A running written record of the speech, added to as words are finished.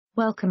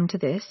Welcome to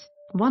this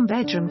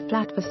one-bedroom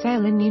flat for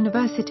sale in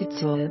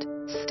Universiteitsoord,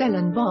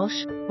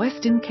 Stellenbosch,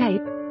 Western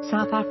Cape,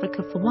 South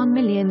Africa for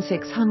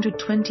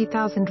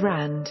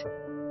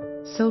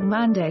R1,620,000. Sold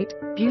mandate,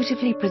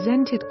 beautifully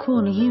presented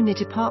corner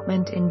unit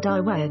apartment in Die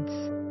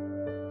Weides.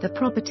 The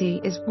property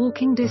is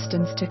walking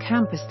distance to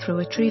campus through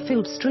a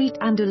tree-filled street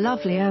and a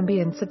lovely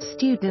ambience of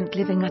student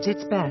living at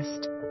its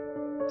best.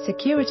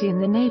 Security in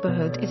the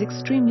neighborhood is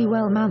extremely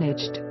well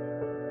managed.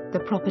 The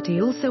property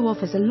also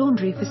offers a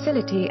laundry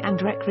facility and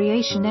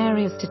recreation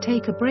areas to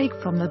take a break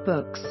from the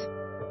books.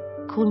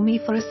 Call me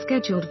for a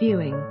scheduled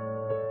viewing.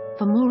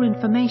 For more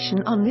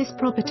information on this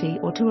property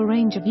or to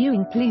arrange a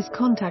viewing, please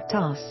contact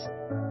us.